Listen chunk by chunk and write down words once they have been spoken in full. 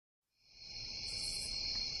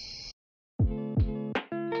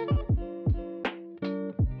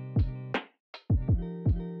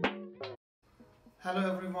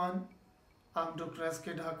everyone, I'm Dr.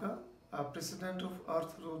 S.K. Dhaka, President of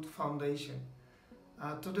Earth-Root Foundation.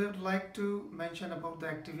 Today I'd like to mention about the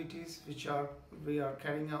activities which we are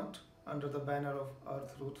carrying out under the banner of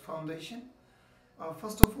Earth-Root Foundation.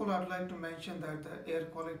 First of all, I'd like to mention that the air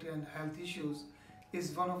quality and health issues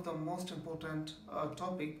is one of the most important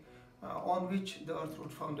topic on which the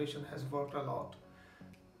Earth-Root Foundation has worked a lot.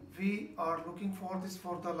 We are looking for this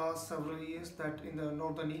for the last several years, that in the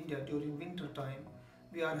northern India during winter time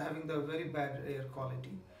we are having the very bad air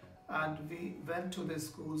quality, and we went to the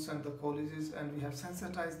schools and the colleges and we have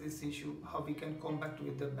sensitized this issue, how we can combat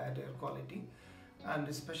with the bad air quality, and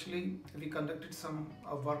especially we conducted some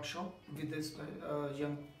workshop with these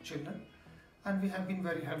young children, and we have been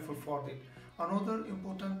very helpful for it. Another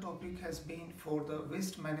important topic has been for the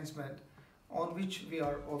waste management, on which we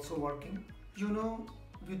are also working.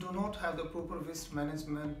 We do not have the proper waste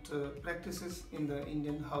management practices in the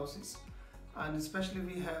Indian houses, and especially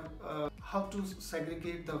we have how to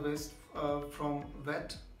segregate the waste from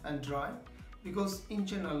wet and dry, because in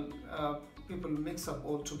general people mix up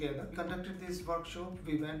all together. We conducted this workshop,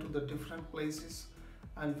 we went to the different places,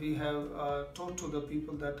 and we have taught to the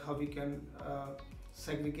people that how we can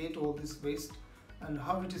segregate all this waste and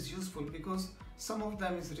how it is useful, because some of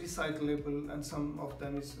them is recyclable and some of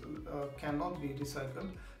them is cannot be recycled,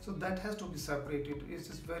 so that has to be separated. It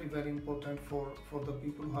is very important for the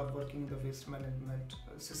people who are working in the waste management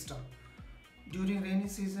system. During rainy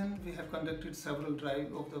season we have conducted several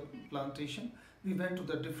drives of the plantation. We went to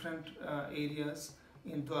the different areas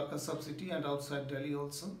in Dwarka sub-city and outside Delhi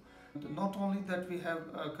also. Not only that we have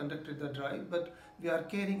conducted the drive, but we are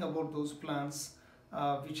caring about those plants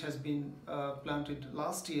which has been planted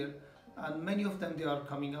last year, and many of them they are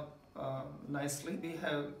coming up nicely. We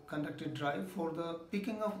have conducted drive for the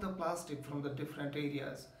picking of the plastic from the different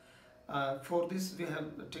areas. For this we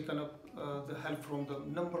have taken up the help from the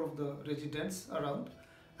number of the residents around,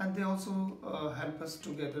 and they also help us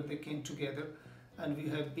together. They came together and we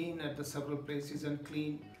have been at the several places and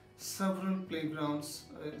cleaned several playgrounds,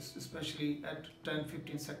 especially at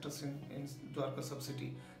 10-15 sectors in Dwarka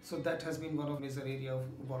sub-city. So that has been one of major area of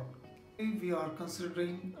work. We are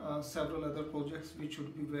considering several other projects which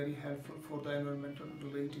would be very helpful for the environmental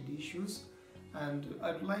related issues, and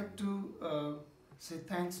I'd like to say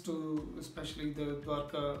thanks to especially the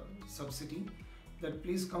Dwarka sub-city, that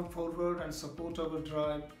please come forward and support our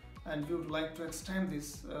drive, and we would like to extend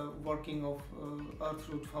this working of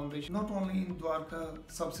Earth-Root Foundation not only in Dwarka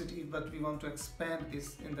sub-city, but we want to expand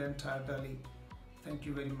this in the entire Delhi. Thank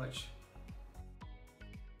you very much.